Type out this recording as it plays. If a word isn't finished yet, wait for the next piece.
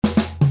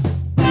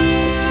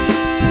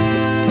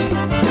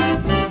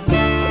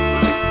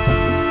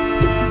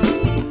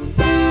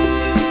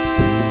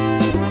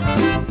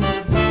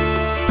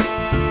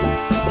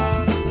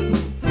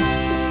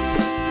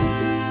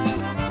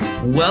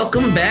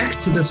Welcome back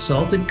to the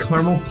Salted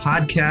Caramel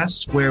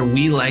Podcast, where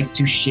we like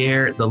to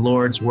share the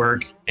Lord's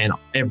work and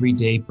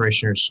everyday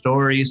parishioner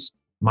stories.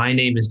 My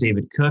name is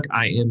David Cook.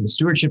 I am the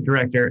Stewardship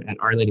Director at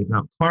Our Lady of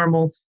Mount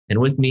Carmel, and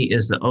with me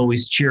is the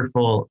always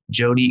cheerful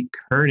Jody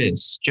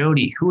Curtis.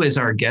 Jody, who is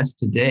our guest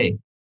today?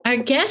 Our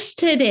guest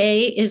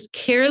today is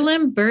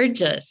Carolyn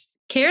Burgess.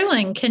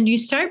 Carolyn, can you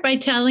start by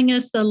telling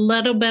us a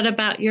little bit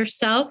about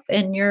yourself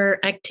and your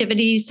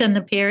activities in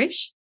the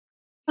parish?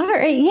 All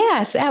right.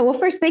 Yes. Well,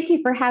 first, thank you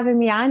for having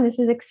me on. This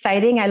is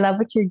exciting. I love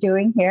what you're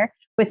doing here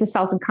with the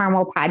Salted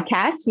Caramel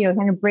Podcast,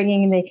 kind of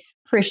bringing the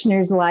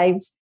parishioners'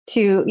 lives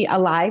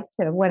alive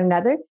to one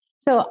another.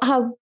 So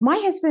my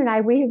husband and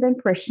I, we have been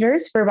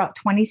parishioners for about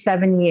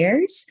 27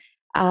 years.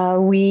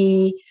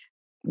 We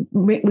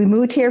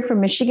moved here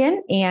from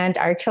Michigan, and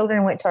our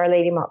children went to Our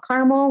Lady of Mount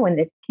Carmel. When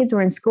the kids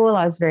were in school,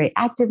 I was very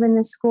active in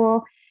the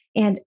school.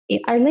 And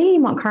Our Lady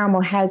of Mount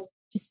Carmel has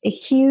just a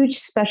huge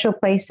special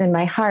place in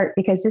my heart,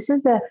 because this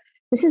is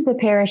the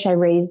parish I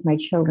raised my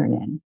children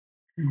in.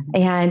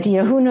 Mm-hmm. And,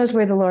 who knows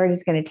where the Lord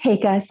is going to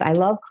take us. I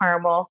love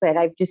Carmel, but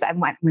I'm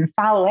going to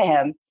follow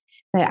him.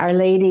 But Our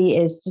Lady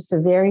is just a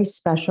very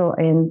special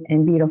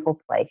and beautiful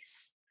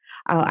place.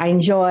 I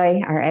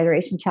enjoy our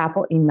Adoration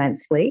Chapel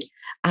immensely.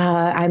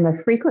 I'm a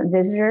frequent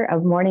visitor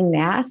of morning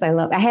mass.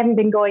 I haven't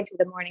been going to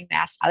the morning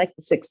mass. I like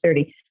the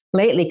 6:30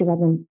 lately, because I've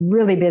been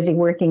really busy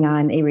working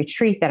on a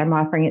retreat that I'm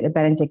offering at the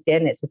Benedict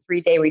Inn. It's a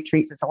 3-day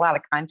retreat, so it's a lot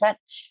of content.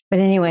 But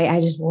anyway,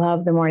 I just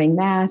love the morning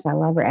mass. I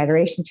love our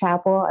Adoration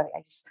Chapel.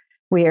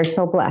 We are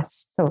so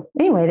blessed. So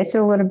anyway, that's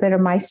a little bit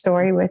of my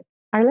story with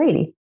Our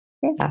Lady.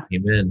 Yeah.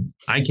 Amen.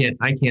 I can't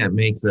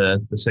make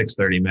the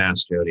 6:30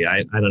 mass, Jody.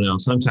 I don't know.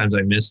 Sometimes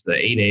I miss the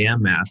 8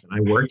 a.m. mass, and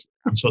I work.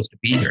 I'm supposed to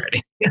be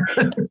ready.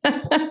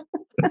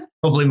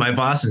 Hopefully my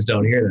bosses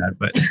don't hear that,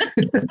 but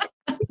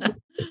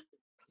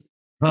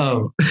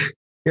oh,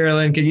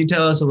 Carolyn, can you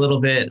tell us a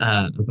little bit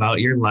about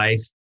your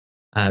life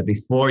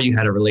before you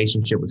had a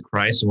relationship with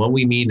Christ? And what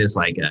we mean is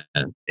like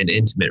an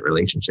intimate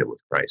relationship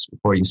with Christ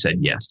before you said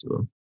yes to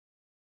him.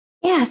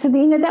 Yeah. So,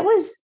 that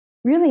was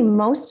really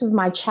most of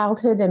my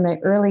childhood and my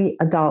early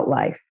adult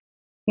life.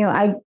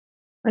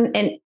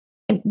 And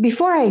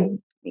before I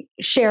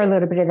share a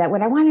little bit of that,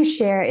 what I want to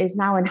share is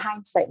now in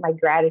hindsight, my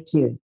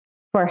gratitude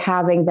for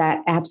having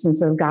that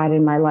absence of God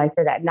in my life,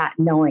 or that not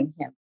knowing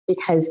him,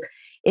 because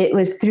it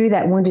was through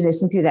that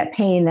woundedness and through that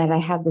pain that I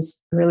have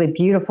this really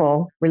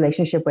beautiful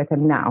relationship with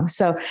him now.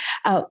 So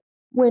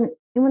when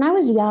I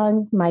was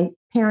young, my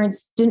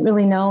parents didn't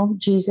really know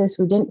Jesus.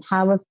 We didn't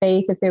have a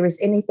faith. If there was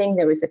anything,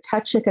 there was a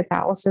touch of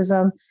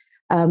Catholicism.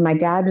 My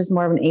dad was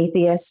more of an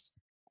atheist.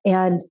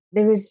 And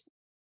there was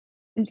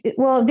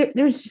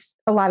just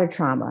a lot of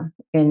trauma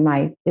in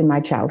my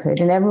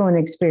childhood, and everyone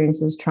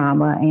experiences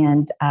trauma.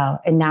 And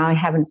now I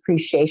have an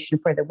appreciation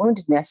for the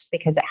woundedness,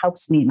 because it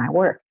helps me in my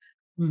work.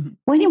 Mm-hmm.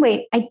 Well,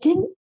 anyway, I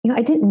didn't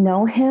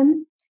know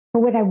him,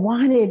 but what I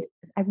wanted,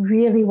 I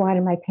really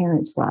wanted my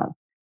parents' love.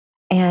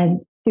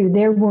 And through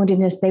their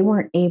woundedness, they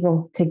weren't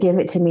able to give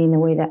it to me in the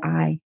way that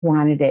I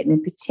wanted it. And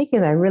in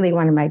particular, I really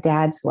wanted my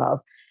dad's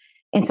love.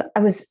 And so I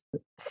was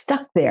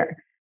stuck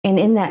there. And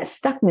in that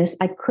stuckness,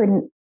 I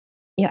couldn't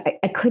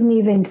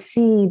even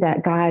see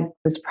that God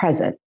was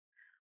present.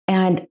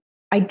 And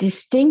I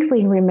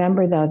distinctly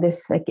remember, though,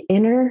 this like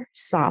inner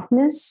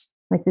softness,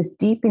 like this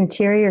deep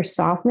interior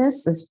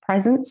softness, this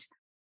presence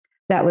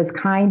that was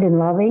kind and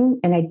loving.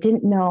 And I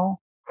didn't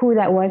know who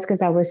that was,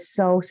 because I was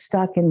so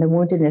stuck in the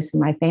woundedness in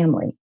my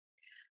family.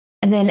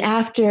 And then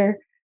after,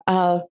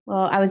 I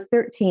was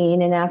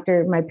 13, and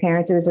after my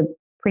parents, it was a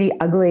pretty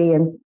ugly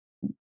and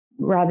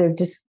rather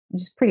just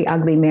pretty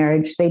ugly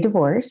marriage. They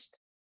divorced.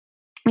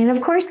 And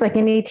of course, like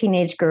any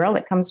teenage girl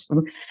that comes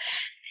from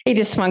a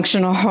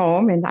dysfunctional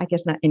home, and I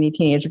guess not any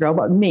teenage girl,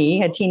 but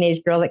me, a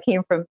teenage girl that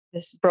came from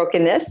this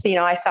brokenness,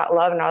 I sought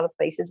love in all the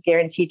places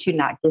guaranteed to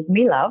not give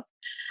me love.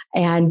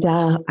 And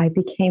I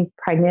became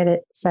pregnant at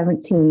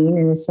 17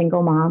 and a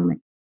single mom at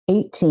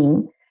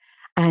 18.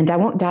 And I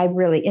won't dive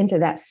really into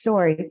that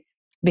story,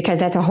 because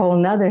that's a whole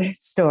nother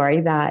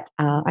story that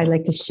I'd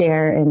like to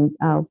share and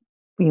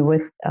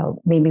with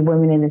maybe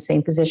women in the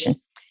same position.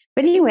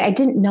 But anyway, I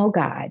didn't know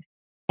God,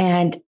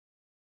 and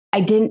I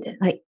didn't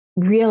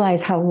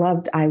realize how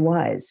loved I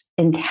was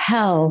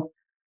until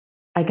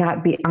I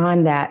got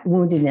beyond that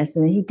woundedness.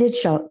 And he did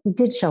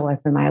show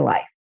up in my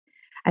life.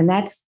 And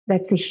that's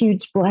a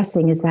huge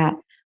blessing, is that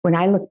when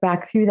I look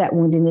back through that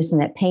woundedness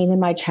and that pain in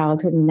my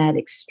childhood and that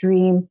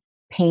extreme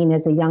pain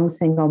as a young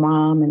single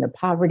mom and the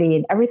poverty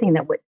and everything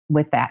that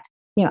with that,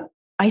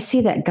 I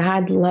see that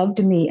God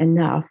loved me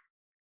enough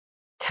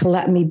to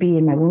let me be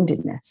in my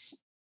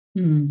woundedness.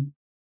 Mm.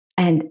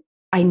 And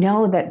I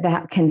know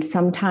that can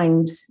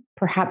sometimes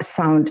perhaps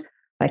sound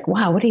like,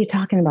 wow, what are you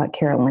talking about,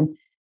 Carolyn?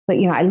 But,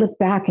 I look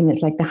back and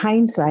it's like the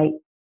hindsight.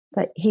 It's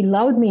like he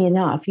loved me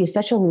enough. He's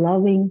such a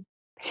loving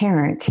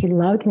parent. He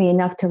loved me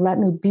enough to let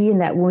me be in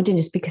that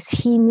woundedness, because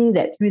he knew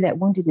that through that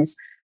woundedness,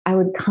 I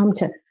would come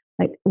to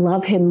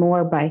love him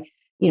more by,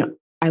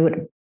 I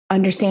would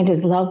understand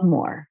his love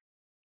more,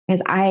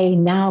 as I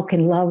now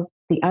can love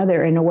the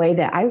other in a way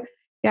that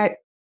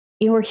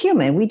we're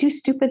human. We do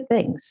stupid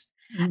things.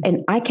 Mm-hmm.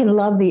 And I can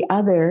love the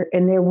other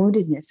and their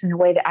woundedness in a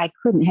way that I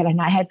couldn't had I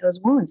not had those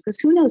wounds, because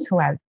who knows who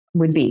I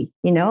would be,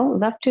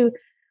 left to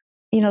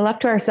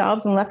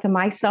ourselves and left to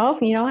myself.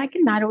 I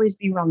can not always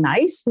be real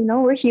nice.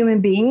 We're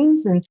human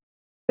beings.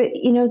 But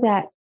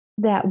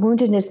that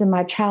woundedness in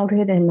my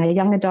childhood and my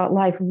young adult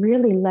life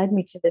really led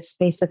me to this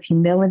space of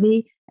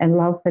humility and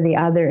love for the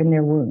other and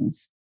their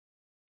wounds.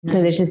 Mm-hmm.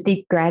 So there's this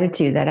deep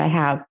gratitude that I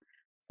have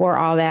for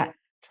all that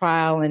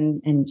trial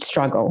and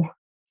struggle.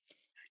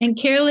 And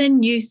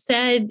Carolyn, you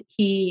said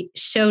he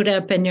showed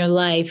up in your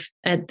life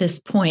at this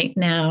point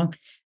now,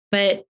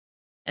 but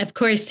of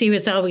course he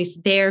was always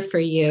there for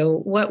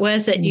you. What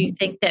was it you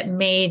think that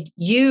made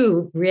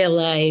you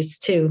realize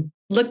to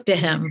look to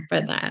him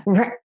for that?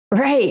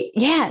 Right.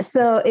 Yeah.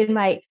 So in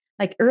my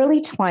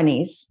early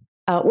 20s,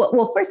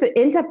 first it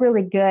ends up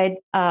really good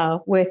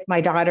with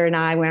my daughter and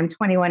I. When I'm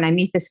 21, I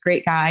meet this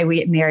great guy. We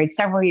get married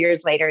several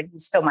years later, and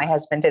he's still my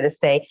husband to this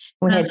day.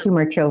 We had 2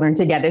 more children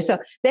together. So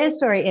that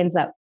story ends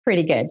up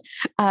pretty good.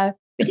 But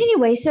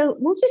anyway, so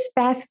we'll just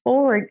fast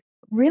forward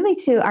really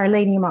to Our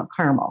Lady of Mount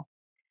Carmel.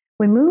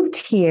 We moved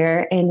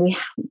here and we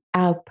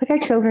put our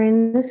children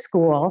in the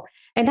school,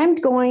 and I'm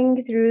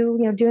going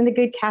through, doing the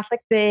good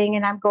Catholic thing.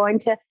 And I'm going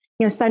to,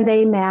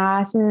 Sunday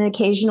mass and an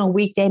occasional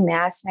weekday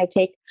mass. And I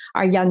take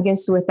our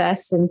youngest with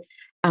us and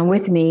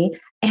with me.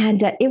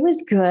 And it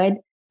was good.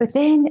 But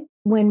then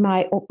when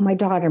my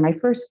daughter, my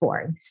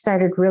firstborn,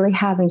 started really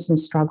having some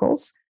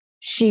struggles,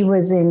 she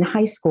was in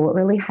high school,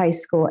 early high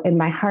school, and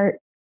my heart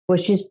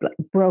was just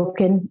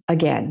broken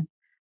again.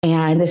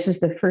 And this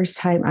is the first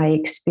time I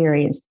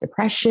experienced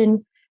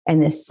depression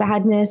and this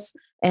sadness.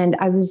 And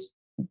I was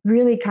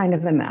really kind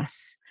of a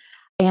mess.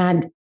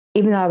 And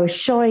even though I was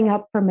showing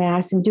up for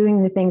mass and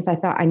doing the things I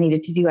thought I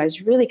needed to do, I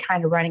was really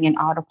kind of running an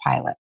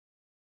autopilot.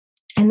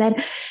 And then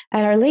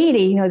at Our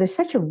Lady, there's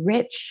such a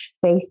rich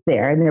faith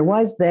there. And there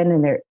was then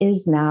and there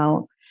is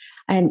now.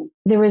 And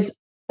there was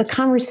a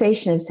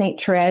conversation of St.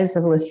 Therese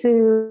of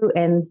Lisieux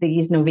and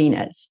these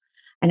novenas.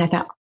 And I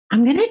thought,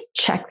 I'm going to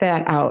check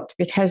that out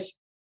because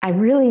I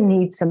really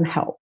need some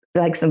help,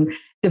 like some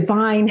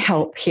divine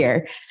help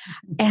here.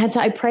 And so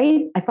I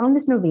prayed, I found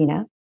this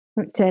novena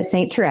to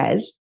St.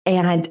 Therese,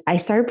 and I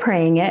started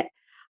praying it.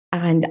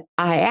 And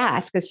I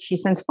asked, because she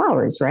sends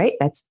flowers, right?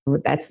 That's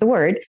the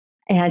word.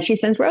 And she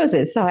sends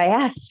roses. So I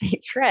asked St.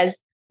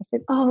 Therese, I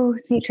said, oh,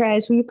 St.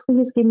 Therese, will you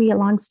please give me a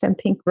long stem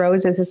pink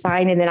rose as a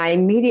sign? And then I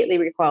immediately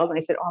recalled and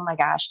I said, oh my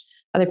gosh,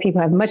 other people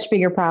have much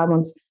bigger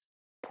problems.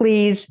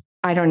 Please,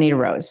 I don't need a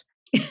rose.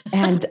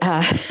 And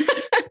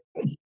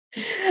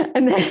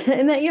and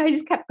then I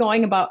just kept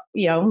going about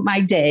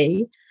my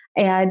day.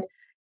 And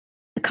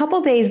a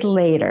couple days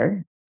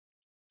later,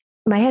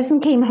 my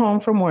husband came home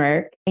from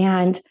work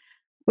and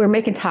we were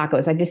making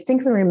tacos. I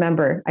distinctly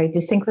remember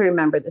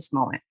this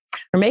moment.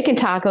 We're making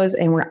tacos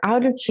and we're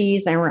out of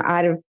cheese and we're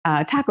out of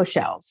taco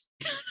shells.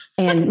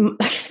 And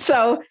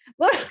so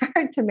a little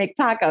hard to make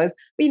tacos.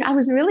 But, I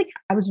was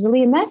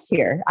really a mess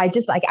here. I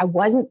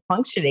wasn't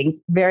functioning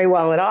very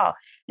well at all.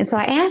 And so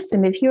I asked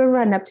him if you were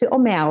running up to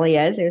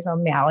O'Malley's. There's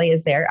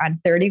O'Malley's there on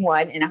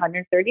 31 and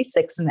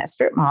 136 in that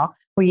strip mall.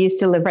 We used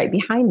to live right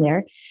behind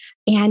there.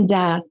 And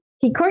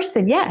he, of course,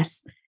 said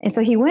yes. And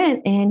so he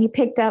went and he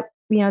picked up,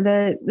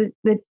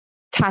 the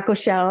taco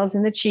shells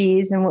and the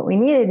cheese and what we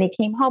needed. And he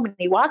came home and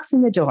he walks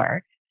in the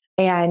door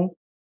and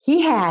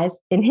he has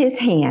in his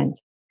hand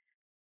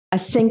a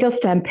single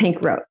stem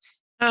pink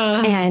rose.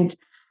 And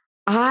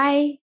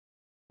I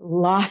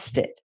lost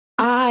it.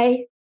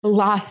 I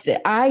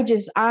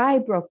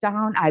broke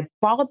down. I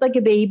bawled like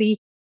a baby.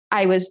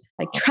 I was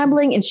like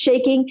trembling and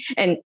shaking.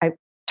 And I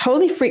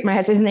totally freaked my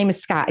husband. His name is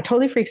Scott. I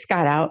totally freaked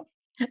Scott out.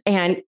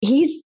 And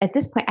he's at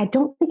this point, I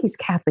don't think he's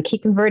Catholic. He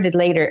converted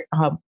later.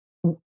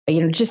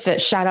 Just a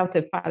shout out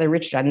to Father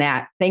Richard on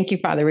that. Thank you,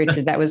 Father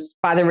Richard. That was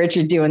Father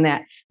Richard doing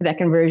that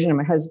conversion of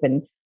my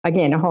husband.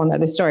 Again, a whole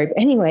nother story. But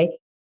anyway,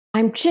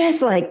 I'm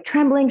just like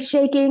trembling,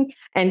 shaking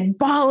and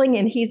bawling.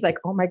 And he's like,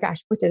 oh my gosh,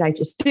 what did I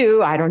just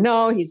do? I don't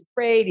know. He's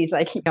afraid. He's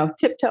like,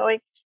 tiptoeing.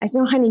 I said,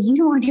 no, honey, you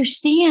don't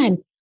understand.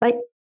 And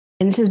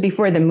this is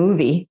before the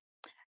movie,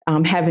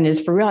 Heaven is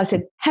for Real. I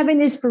said,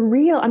 heaven is for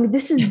real. I mean,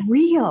 this is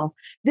real.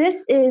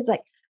 This is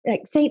like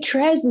St.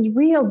 Therese is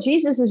real.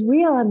 Jesus is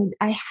real. I mean,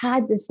 I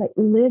had this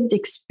lived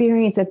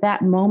experience at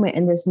that moment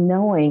and this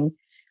knowing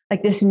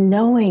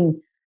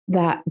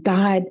that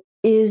God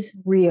is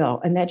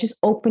real. And that just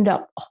opened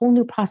up whole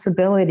new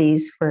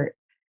possibilities for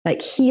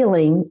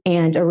healing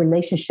and a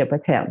relationship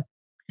with him.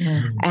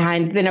 Mm.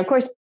 And then of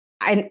course,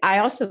 I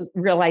also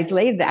realized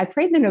later that I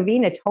prayed the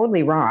novena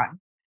totally wrong.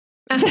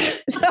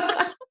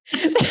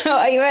 So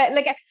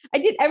I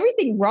did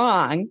everything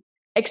wrong,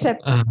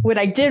 except what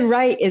I did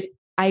right is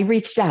I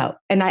reached out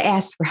and I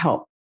asked for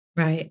help.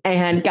 Right.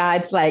 And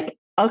God's like,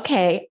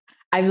 okay,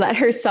 I've let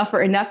her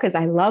suffer enough because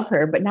I love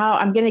her, but now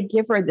I'm going to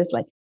give her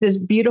this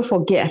beautiful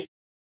gift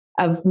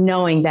of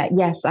knowing that,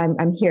 yes,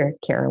 I'm here,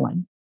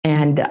 Carolyn.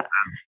 And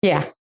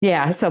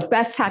yeah. So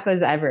best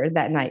tacos ever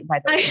that night,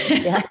 by the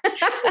way. Yeah.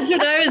 That's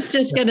what I was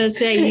just going to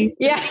say.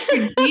 You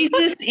for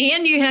Jesus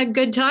and you had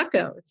good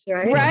tacos,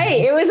 right?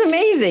 Right. It was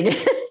amazing.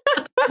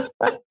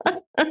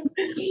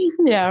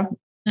 Yeah.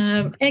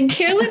 And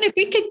Carolyn, if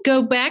we could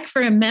go back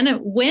for a minute,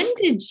 when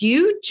did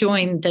you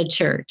join the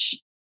church?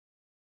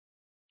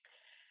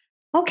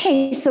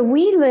 Okay. So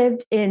we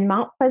lived in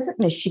Mount Pleasant,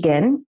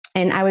 Michigan,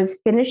 and I was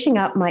finishing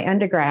up my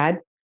undergrad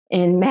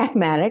in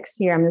mathematics.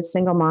 Here, I'm a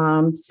single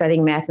mom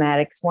studying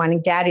mathematics,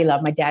 wanting daddy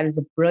love. My dad was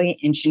a brilliant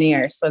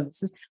engineer. So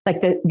this is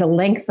like the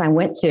lengths I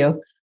went to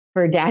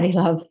for daddy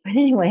love. But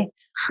anyway,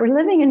 we're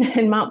living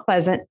in Mount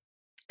Pleasant.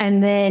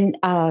 And then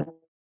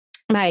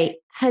my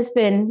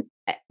husband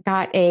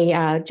got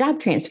a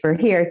job transfer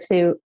here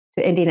to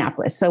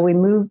Indianapolis. So we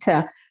moved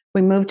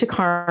to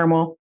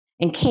Carmel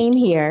and came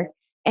here.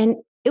 And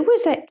it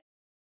was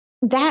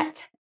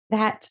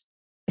that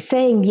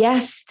saying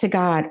yes to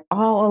God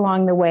all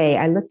along the way.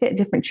 I looked at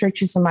different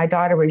churches when my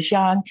daughter was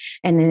young,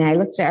 and then I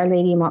looked at Our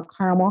Lady of Mount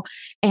Carmel,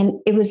 and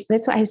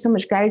that's why I have so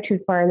much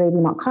gratitude for Our Lady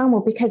of Mount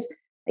Carmel, because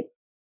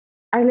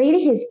Our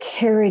Lady has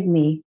carried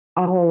me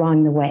all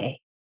along the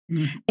way.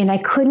 Mm-hmm. And I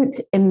couldn't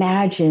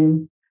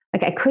imagine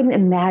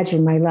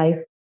my life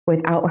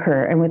without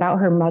her and without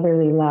her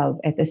motherly love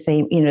at the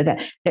same,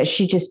 that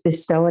she just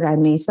bestowed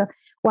on me. So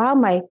while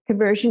my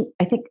conversion,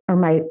 I think, or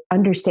my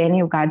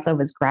understanding of God's love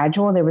was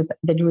gradual, there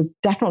was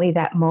definitely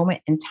that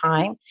moment in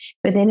time.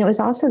 But then it was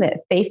also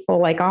that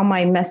faithful, like all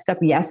my messed up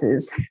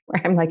yeses,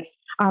 where I'm like,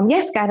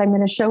 yes, God, I'm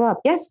going to show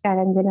up. Yes, God,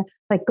 I'm going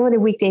to go to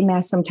weekday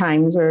mass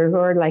sometimes,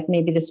 or like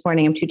maybe this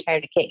morning I'm too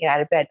tired, I can't get out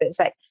of bed. But it's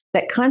like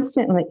that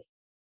constantly,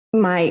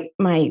 my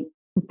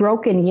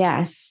broken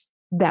yes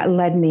that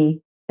led me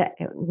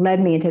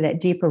into that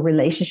deeper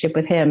relationship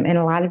with Him. And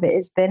a lot of it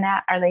has been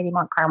at Our Lady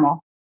Mount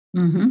Carmel.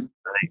 Mm-hmm.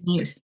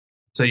 Nice.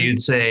 So you'd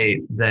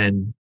say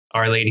then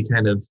Our Lady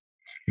kind of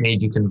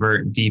made you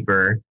convert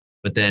deeper,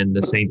 but then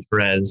the St.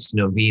 Therese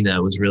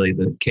novena was really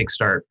the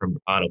kickstart from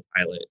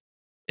autopilot.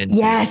 And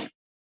yes,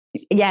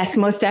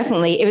 most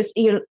definitely. It was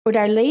what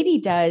Our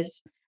Lady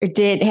has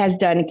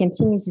done, and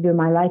continues to do in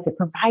my life. It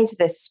provides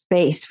this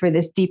space for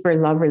this deeper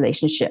love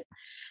relationship.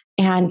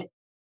 And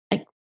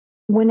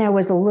when I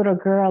was a little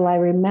girl, I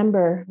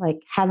remember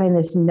having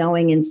this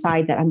knowing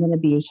inside that I'm going to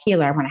be a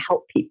healer. I want to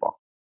help people.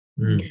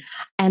 Mm.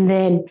 And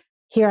then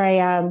here I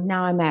am.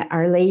 Now I'm at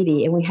Our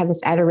Lady, and we have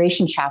this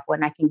adoration chapel,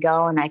 and I can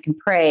go and I can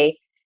pray.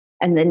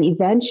 And then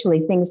eventually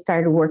things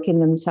started working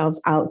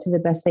themselves out to the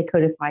best they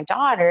could with my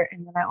daughter.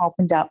 And then I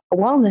opened up a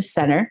wellness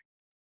center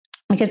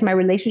because my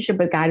relationship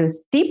with God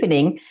was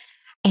deepening,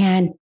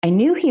 and I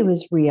knew He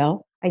was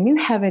real. I knew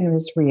heaven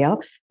was real.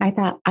 I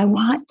thought, I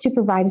want to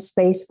provide a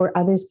space where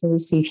others can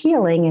receive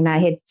healing. And I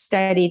had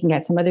studied and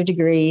got some other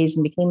degrees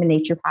and became a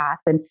naturopath.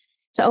 And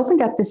so I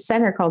opened up this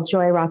center called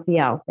Joy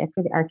Raphael,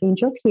 after the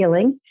Archangel of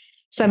Healing.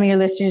 Some of your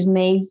listeners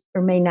may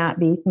or may not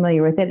be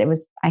familiar with it.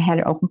 I had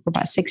it open for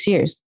about 6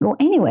 years. Well,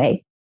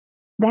 anyway,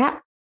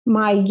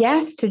 my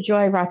yes to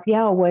Joy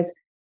Raphael was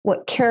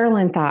what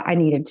Carolyn thought I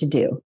needed to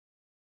do.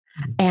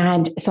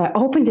 And so I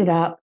opened it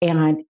up,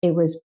 and it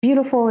was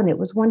beautiful and it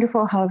was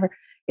wonderful. However,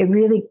 it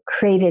really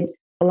created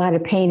a lot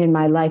of pain in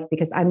my life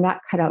because I'm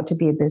not cut out to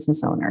be a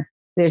business owner.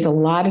 There's a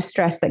lot of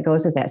stress that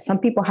goes with that. Some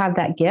people have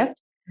that gift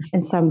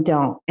and some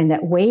don't. And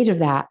that weight of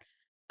that,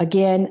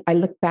 again, I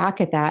look back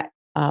at that,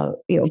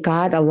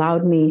 God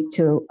allowed me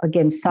to,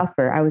 again,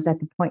 suffer. I was at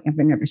the point of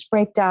a nervous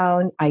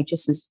breakdown.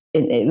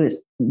 It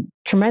was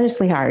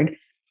tremendously hard.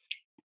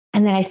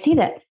 And then I see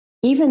that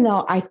even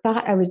though I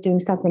thought I was doing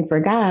something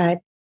for God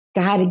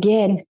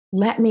again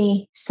let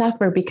me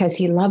suffer because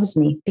He loves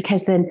me.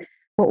 Because then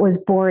what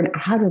was born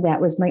out of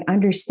that was my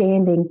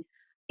understanding,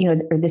 or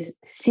this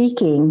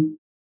seeking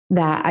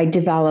that I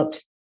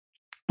developed,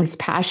 this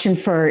passion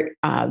for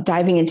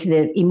diving into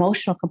the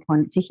emotional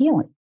component to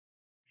healing.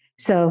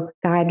 So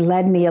God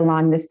led me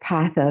along this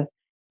path of,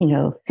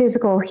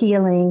 physical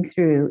healing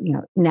through,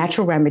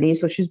 natural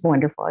remedies, which was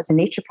wonderful as a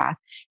naturopath.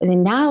 And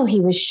then now He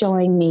was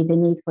showing me the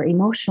need for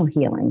emotional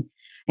healing.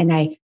 And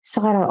I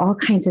sought out all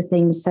kinds of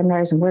things,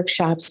 seminars and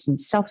workshops and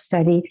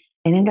self-study,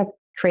 and ended up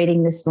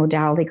creating this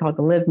modality called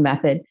the LIVE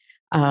method.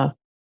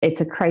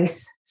 It's a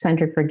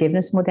Christ-centered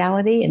forgiveness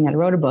modality, and I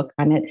wrote a book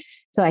on it.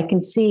 So I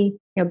can see,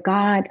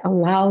 God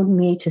allowed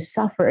me to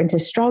suffer and to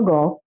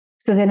struggle,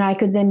 so then I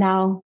could then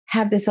now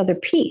have this other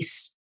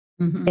peace.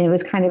 Mm-hmm. And it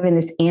was kind of in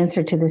this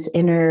answer to this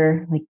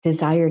inner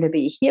desire to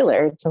be a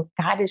healer. And so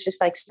God is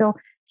just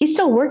He's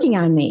still working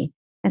on me.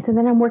 And so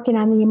then I'm working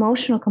on the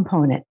emotional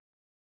component.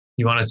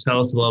 You want to tell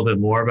us a little bit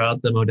more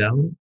about the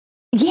modality?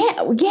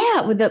 Yeah.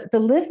 With the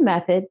LIVE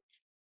method,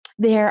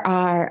 there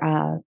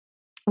are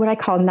what I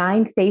call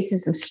 9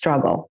 phases of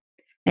struggle.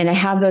 And I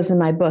have those in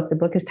my book. The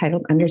book is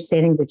titled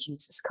Understanding the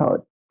Jesus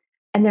Code.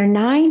 And there are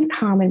 9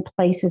 common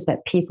places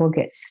that people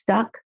get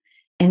stuck,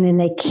 and then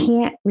they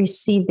can't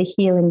receive the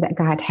healing that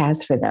God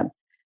has for them.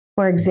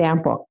 For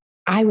example,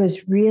 I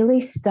was really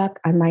stuck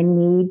on my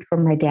need for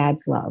my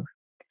dad's love.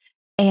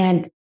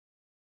 And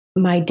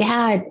my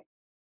dad,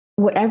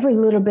 whatever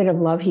little bit of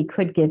love he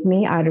could give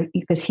me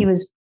because he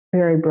was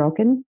very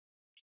broken,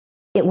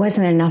 it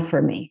wasn't enough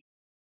for me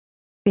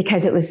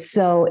because it was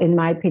so, in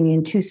my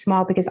opinion, too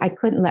small because I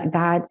couldn't let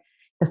God,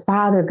 the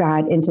Father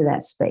God, into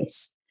that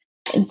space.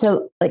 And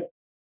so like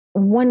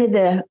one of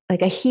the,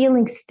 like a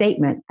healing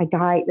statement,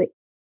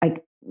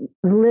 like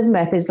Live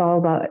Method is all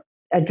about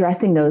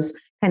addressing those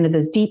kind of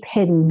those deep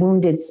hidden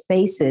wounded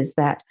spaces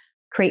that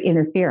create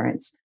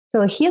interference.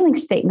 So a healing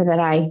statement that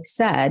I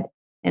said,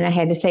 and I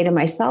had to say to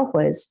myself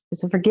was,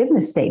 it's a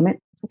forgiveness statement.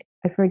 It's like,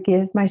 I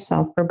forgive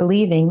myself for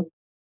believing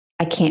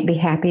I can't be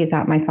happy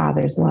without my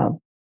Father's love.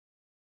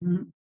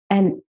 Mm-hmm.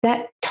 And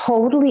that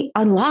totally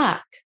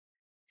unlocked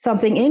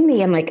something in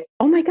me. I'm like,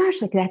 oh my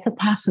gosh, like that's a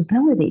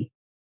possibility.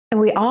 And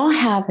we all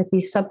have like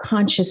these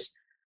subconscious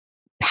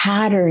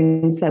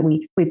patterns that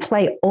we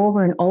play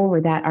over and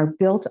over that are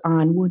built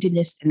on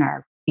woundedness in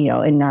our,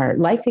 in our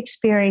life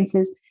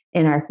experiences,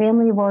 in our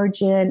family of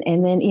origin,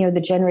 and then, the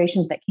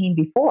generations that came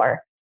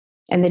before.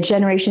 And the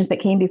generations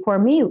that came before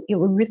me,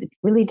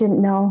 really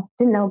didn't know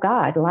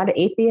God. A lot of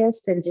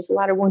atheists and just a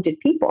lot of wounded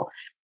people.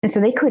 And so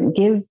they couldn't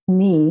give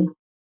me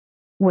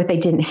what they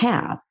didn't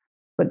have,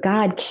 but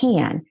God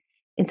can.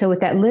 And so with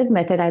that Live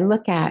Method,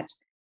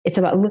 it's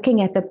about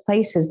looking at the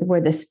places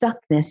where the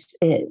stuckness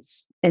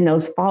is and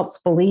those false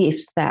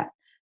beliefs that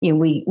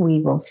we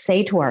will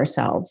say to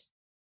ourselves.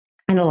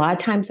 And a lot of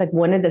times, like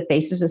one of the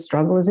faces of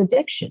struggle is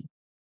addiction.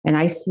 And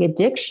I see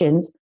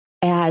addictions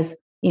as,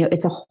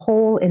 it's a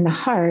hole in the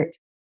heart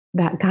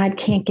that God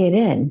can't get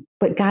in.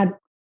 But God,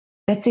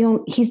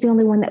 He's the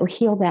only one that will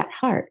heal that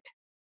heart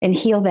and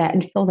heal that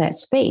and fill that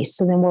space.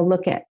 So then we'll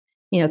look at,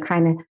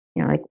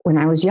 like when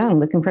I was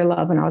young, looking for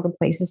love in all the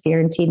places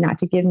guaranteed not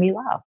to give me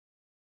love.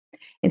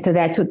 And so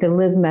that's what the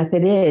Live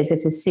Method is.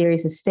 It's a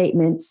series of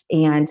statements,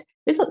 and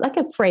there's like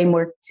a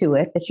framework to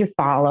it that you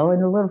follow,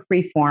 and a little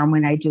free form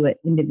when I do it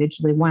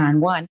individually,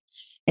 one-on-one.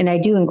 And I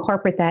do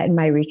incorporate that in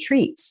my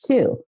retreats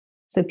too.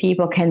 So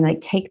people can like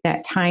take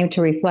that time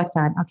to reflect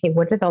on, okay,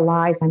 what are the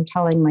lies I'm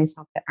telling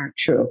myself that aren't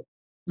true?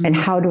 Mm-hmm. And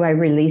how do I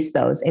release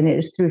those? And it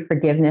is through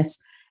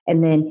forgiveness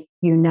and then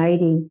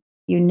uniting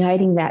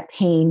that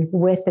pain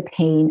with the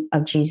pain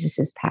of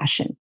Jesus's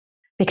passion.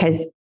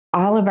 Because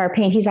all of our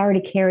pain, He's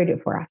already carried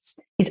it for us.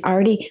 He's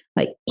already,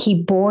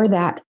 He bore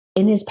that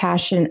in His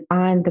passion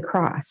on the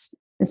cross.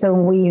 And so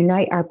when we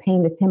unite our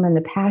pain with Him and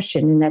the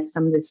passion, and that's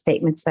some of the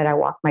statements that I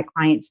walk my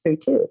clients through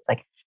too. It's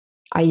like,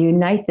 I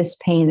unite this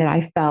pain that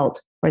I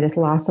felt, or this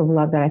loss of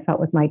love that I felt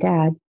with my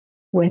dad,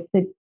 with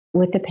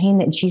the pain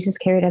that Jesus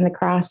carried on the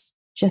cross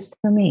just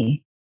for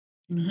me.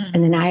 Mm-hmm.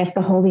 And then I ask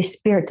the Holy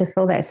Spirit to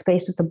fill that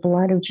space with the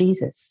blood of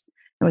Jesus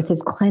and with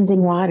His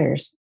cleansing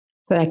waters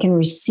so that I can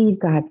receive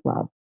God's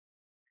love.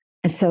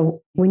 And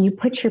so when you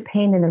put your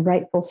pain in the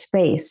rightful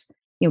space,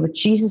 with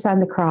Jesus on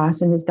the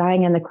cross and His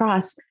dying on the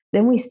cross,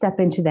 then we step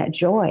into that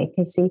joy.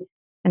 Because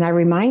and I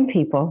remind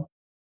people,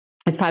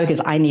 it's probably because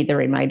I need the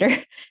reminder,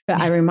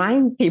 but I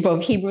remind people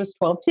of Hebrews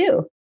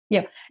 12:2.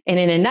 And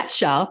in a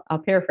nutshell, I'll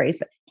paraphrase,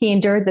 but He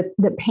endured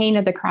the pain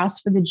of the cross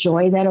for the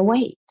joy that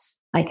awaits.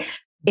 Like,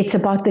 it's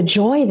about the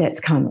joy that's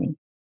coming.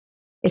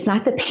 It's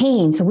not the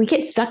pain. So we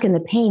get stuck in the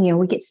pain.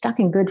 We get stuck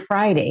in Good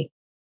Friday.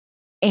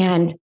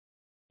 And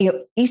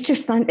Easter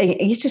Sunday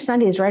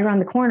is right around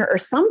the corner. Or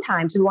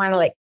sometimes we want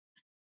to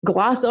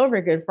gloss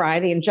over Good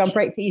Friday and jump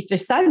right to Easter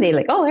Sunday.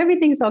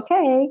 Everything's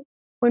okay.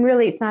 When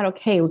really it's not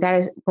okay. We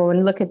got to go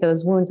and look at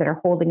those wounds that are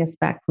holding us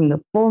back from the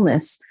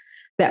fullness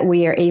that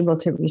we are able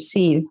to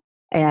receive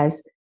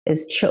as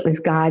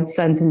God's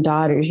sons and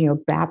daughters,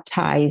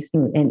 baptized.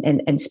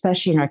 And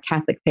especially in our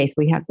Catholic faith,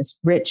 we have this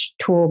rich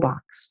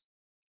toolbox.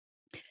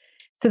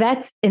 So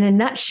that's, in a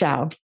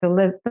nutshell, the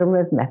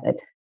Live Method.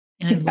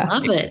 I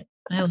love it.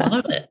 I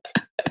love it.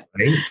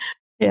 Right?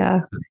 Yeah.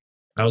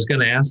 I was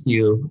going to ask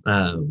you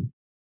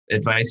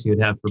advice you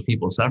would have for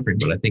people suffering,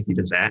 but I think you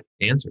just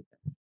answered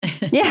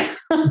that. Yeah.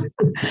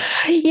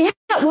 Yeah.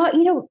 Well,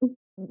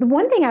 the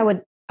one thing I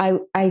would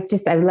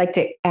like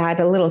to add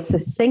a little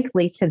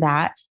succinctly to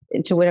that,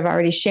 to what I've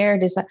already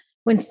shared, is that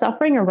when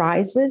suffering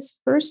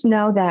arises, first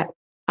know that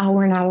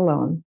we're not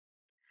alone.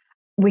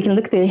 We can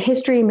look through the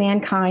history of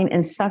mankind,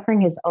 and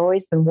suffering has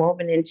always been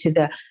woven into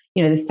the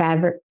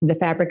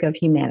fabric of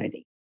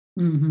humanity.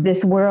 Mm-hmm.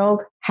 This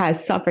world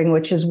has suffering,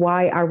 which is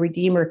why our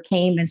Redeemer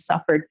came and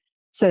suffered,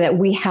 so that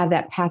we have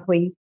that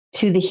pathway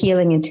to the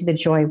healing and to the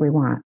joy we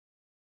want.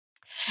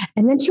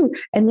 And then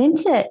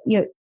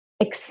to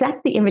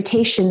accept the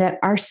invitation that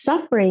our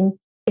suffering,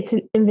 it's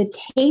an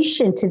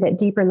invitation to that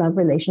deeper love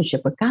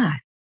relationship with God.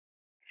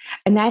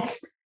 And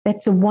that's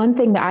the one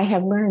thing that I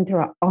have learned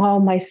throughout all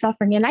my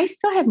suffering. And I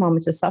still have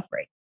moments of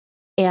suffering,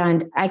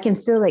 and I can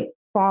still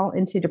fall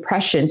into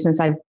depression, since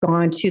I've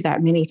gone to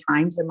that many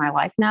times in my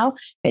life now.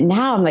 But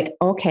now I'm like,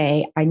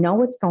 okay, I know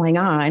what's going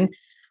on.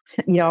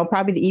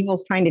 Probably the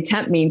evil's trying to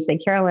tempt me and say,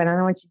 Carolyn, I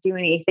don't want you to do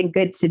anything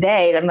good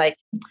today. And I'm like,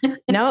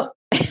 no,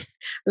 a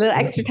little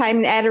extra time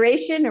in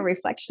adoration or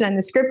reflection on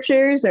the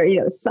scriptures, or,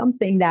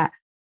 something that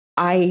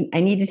I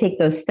need to take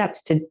those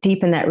steps to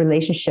deepen that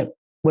relationship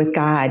with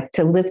God,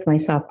 to lift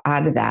myself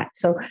out of that.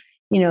 So,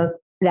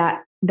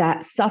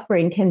 that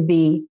suffering can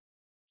be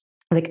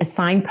like a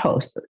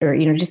signpost, or,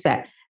 just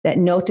that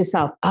note to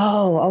self.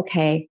 Oh,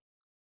 okay.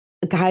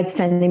 God's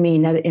sending me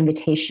another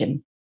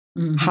invitation.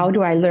 Mm-hmm. How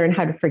do I learn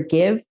how to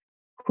forgive?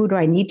 Who do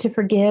I need to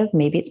forgive?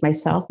 Maybe it's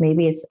myself.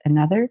 Maybe it's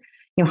another.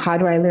 How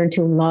do I learn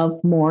to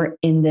love more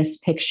in this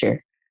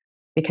picture?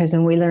 Because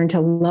when we learn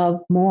to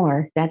love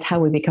more, that's how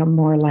we become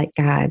more like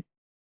God.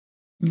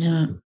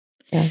 Yeah.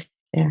 Yeah.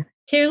 Yeah.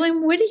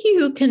 Carolyn, what do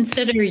you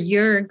consider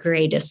your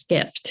greatest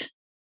gift?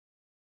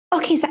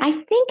 Okay, so I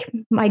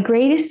think my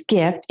greatest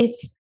gift,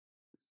 it's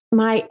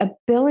my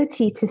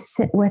ability to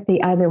sit with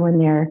the other when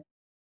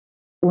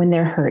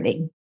they're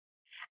hurting.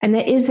 And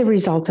that is the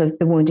result of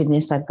the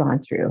woundedness I've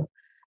gone through.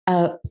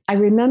 I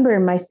remember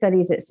in my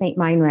studies at St.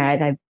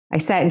 Meinrad, I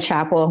sat in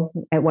chapel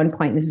at one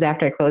point. This is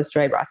after I closed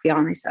Joy Raphael.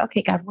 And I said,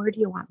 okay, God, where do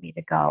you want me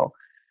to go?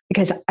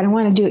 Because I don't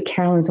want to do it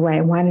Carolyn's way.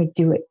 I want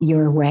to do it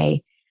your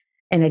way.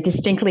 And I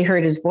distinctly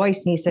heard his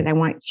voice. And he said, I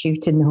want you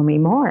to know me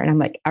more. And I'm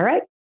like, all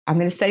right, I'm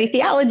going to study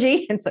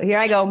theology. And so here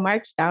I go,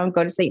 march down,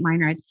 go to St.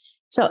 Meinrad.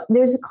 So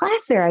there's a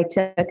class there I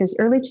took, it was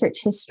early church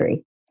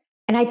history.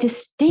 And I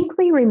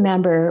distinctly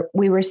remember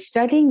we were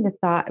studying the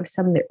thought of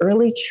some of the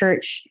early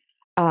church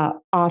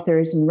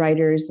authors and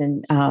writers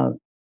and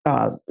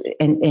some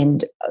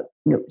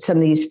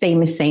of these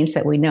famous saints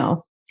that we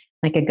know,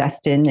 like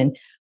Augustine.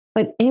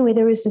 But anyway,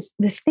 there was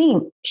this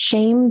theme: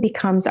 shame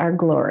becomes our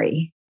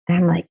glory. And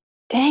I'm like,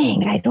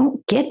 dang, I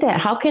don't get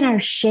that. How can our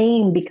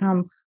shame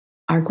become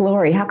our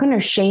glory? How can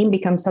our shame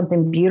become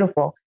something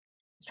beautiful?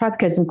 It's probably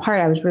because in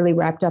part I was really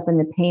wrapped up in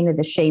the pain of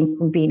the shame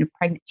from being a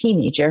pregnant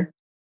teenager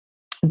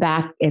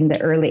back in the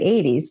early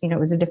 80s. It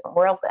was a different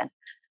world then.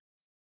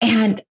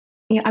 And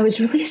I was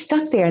really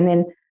stuck there. And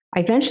then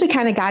I eventually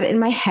kind of got it in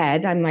my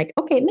head. I'm like,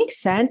 okay, it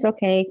makes sense.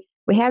 Okay,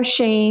 we have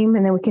shame,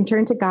 and then we can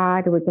turn to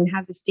God, or we can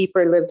have this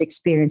deeper lived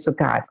experience with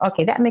God.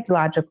 Okay, that makes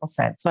logical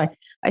sense. So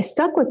I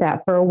stuck with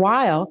that for a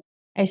while.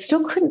 I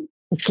still couldn't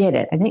get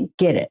it. I didn't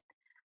get it.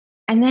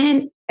 And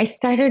then I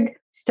started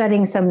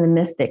studying some of the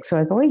mystics who I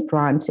was always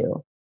drawn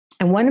to.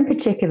 And one in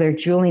particular,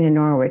 Julian of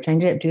Norwich. I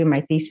ended up doing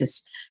my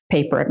thesis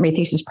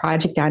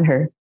project on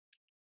her.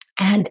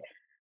 And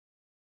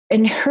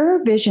in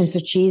her visions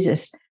of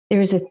Jesus, there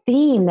was a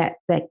theme that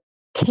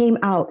came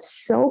out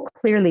so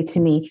clearly to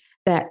me,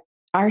 that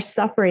our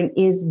suffering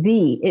is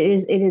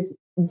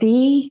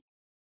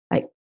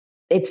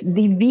it's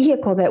the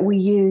vehicle that we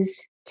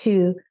use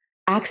to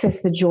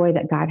access the joy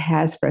that God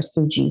has for us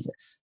through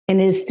Jesus. And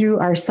it is through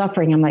our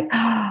suffering. I'm like,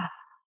 I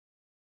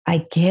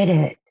get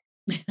it.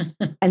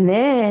 And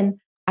then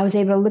I was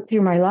able to look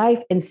through my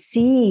life and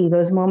see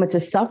those moments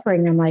of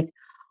suffering. I'm like,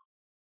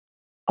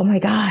 oh my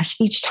gosh,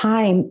 each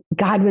time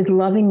God was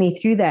loving me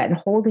through that and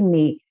holding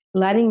me,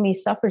 letting me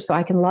suffer so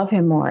I can love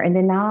him more. And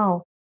then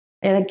now,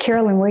 like,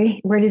 Carolyn,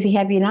 where does he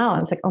have you now?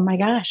 And it's like, oh my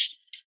gosh.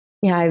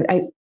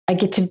 I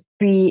get to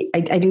be,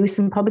 I do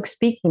some public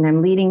speaking.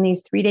 I'm leading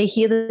these 3-day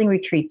healing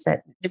retreats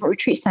at different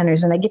retreat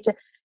centers. And I get to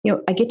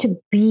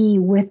be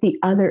with the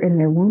other in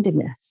their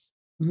woundedness.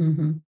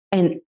 Mm-hmm.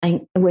 And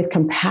with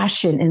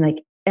compassion and like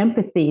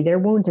empathy. Their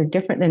wounds are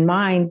different than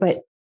mine,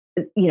 but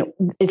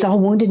it's all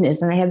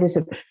woundedness. And I have this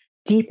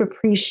deep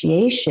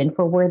appreciation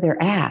for where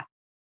they're at.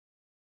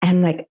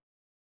 And like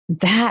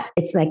that,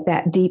 it's like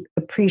that deep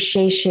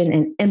appreciation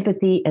and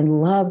empathy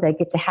and love that I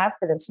get to have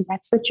for them. See,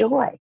 that's the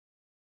joy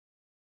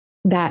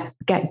that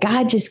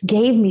God just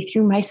gave me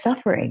through my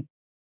suffering.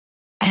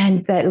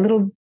 And that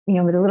little,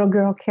 the little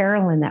girl,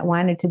 Carolyn, that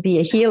wanted to be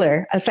a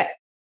healer. I was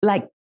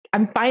like,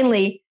 I'm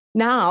finally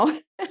now,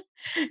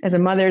 as a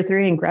mother of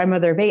 3 and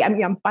grandmother of 8,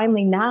 I'm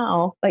finally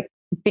now like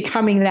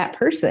becoming that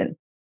person.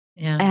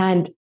 Yeah.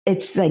 And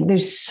it's like,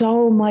 there's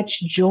so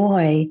much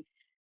joy,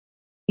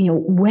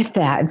 with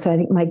that. And so I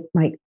think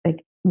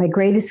my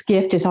greatest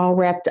gift is all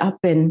wrapped up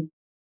in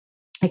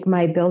like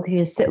my ability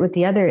to sit with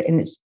the other, and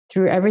it's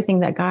through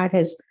everything that God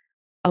has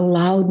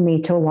allowed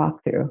me to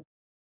walk through.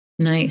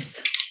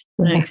 Nice.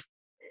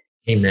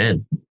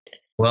 Amen.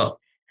 Well,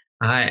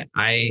 I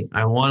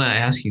want to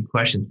ask you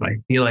questions, but I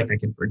feel like I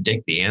can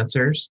predict the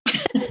answers.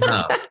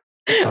 No.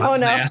 So I'm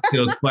gonna ask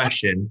you a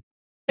question,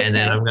 and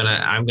then I'm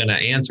gonna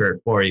answer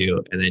it for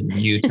you, and then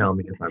you tell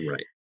me if I'm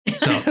right.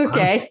 So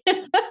okay.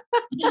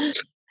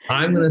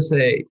 I'm gonna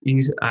say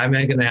I'm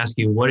gonna ask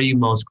you, what are you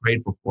most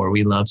grateful for?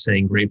 We love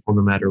saying grateful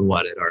no matter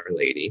what at Our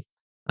Lady.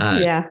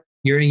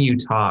 Hearing you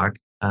talk,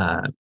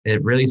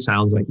 it really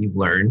sounds like you've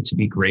learned to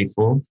be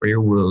grateful for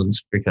your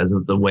wounds because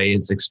of the way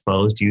it's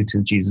exposed you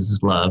to Jesus'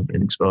 love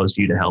and exposed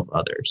you to help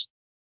others.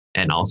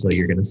 And also,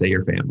 you're going to say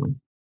your family.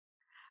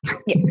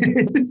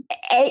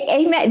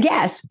 Amen.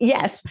 Yes.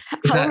 Yes,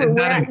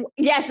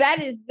 that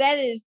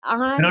is.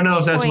 I don't know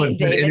if that's what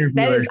the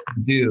interviewers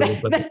do.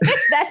 But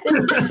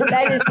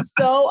that is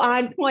so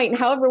on point.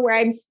 However, where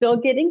I'm still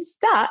getting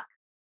stuck,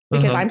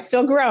 because I'm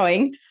still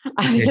growing,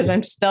 because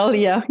I'm still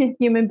a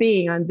human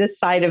being on this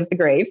side of the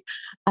grave.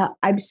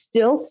 I'm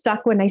still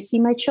stuck when I see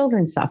my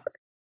children suffer.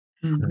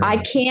 Mm-hmm. I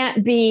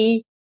can't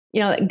be,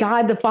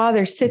 God the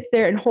Father sits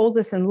there and holds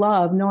us in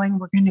love, knowing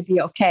we're going to be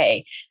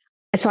okay.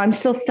 so I'm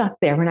still stuck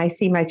there when I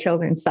see my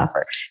children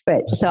suffer.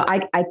 But so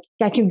I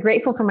can be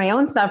grateful for my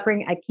own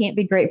suffering. I can't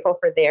be grateful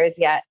for theirs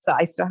yet. So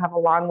I still have a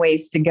long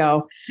ways to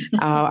go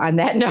on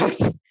that note.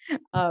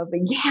 But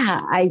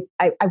yeah, I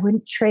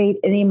wouldn't trade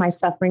any of my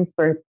suffering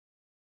for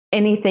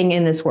anything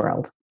in this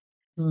world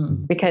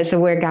because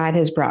of where God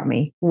has brought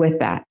me with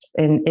that.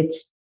 And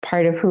it's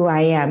part of who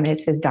I am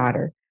as his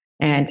daughter.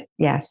 And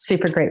yeah,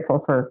 super grateful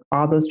for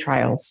all those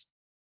trials.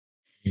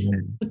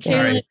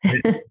 Carolyn,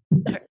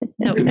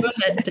 no, go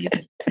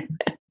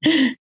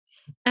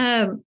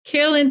ahead.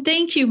 Carolyn,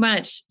 thank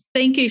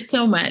you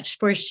so much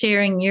for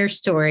sharing your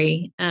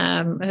story.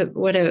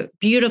 What a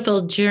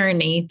beautiful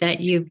journey that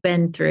you've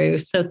been through.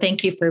 So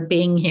thank you for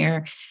being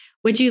here.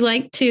 Would you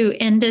like to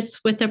end us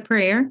with a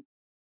prayer?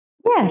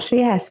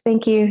 Yes.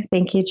 Thank you.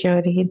 Thank you,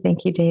 Jody.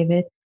 Thank you,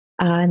 David.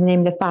 In the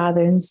name of the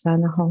Father and the Son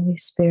and the Holy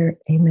Spirit.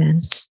 Amen.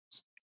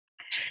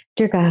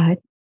 Dear God,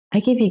 I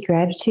give you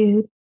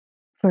gratitude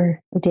for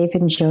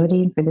David and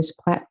Jody and for this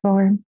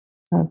platform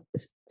of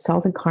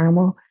Salted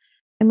Caramel.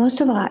 And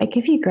most of all, I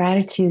give you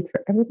gratitude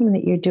for everything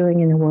that you're doing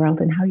in the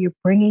world and how you're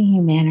bringing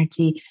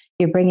humanity.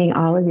 You're bringing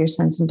all of your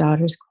sons and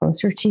daughters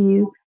closer to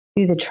you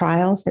through the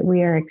trials that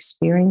we are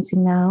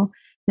experiencing now.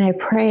 And I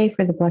pray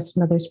for the Blessed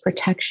Mother's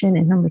protection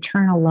and her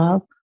maternal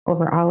love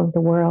over all of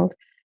the world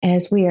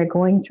as we are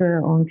going through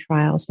our own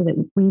trials, so that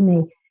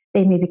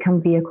they may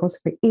become vehicles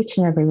for each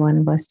and every one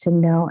of us to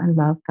know and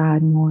love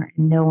God more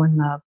and know and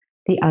love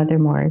the other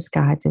more as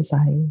God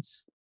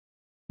desires.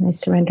 And I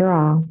surrender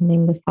all in the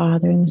name of the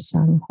Father and the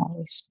Son and the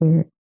Holy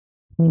Spirit.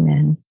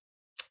 Amen.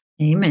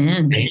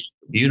 Amen.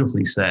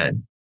 Beautifully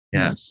said.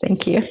 Yes.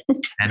 Thank you.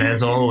 And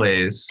as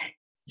always,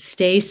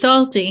 stay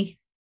salty.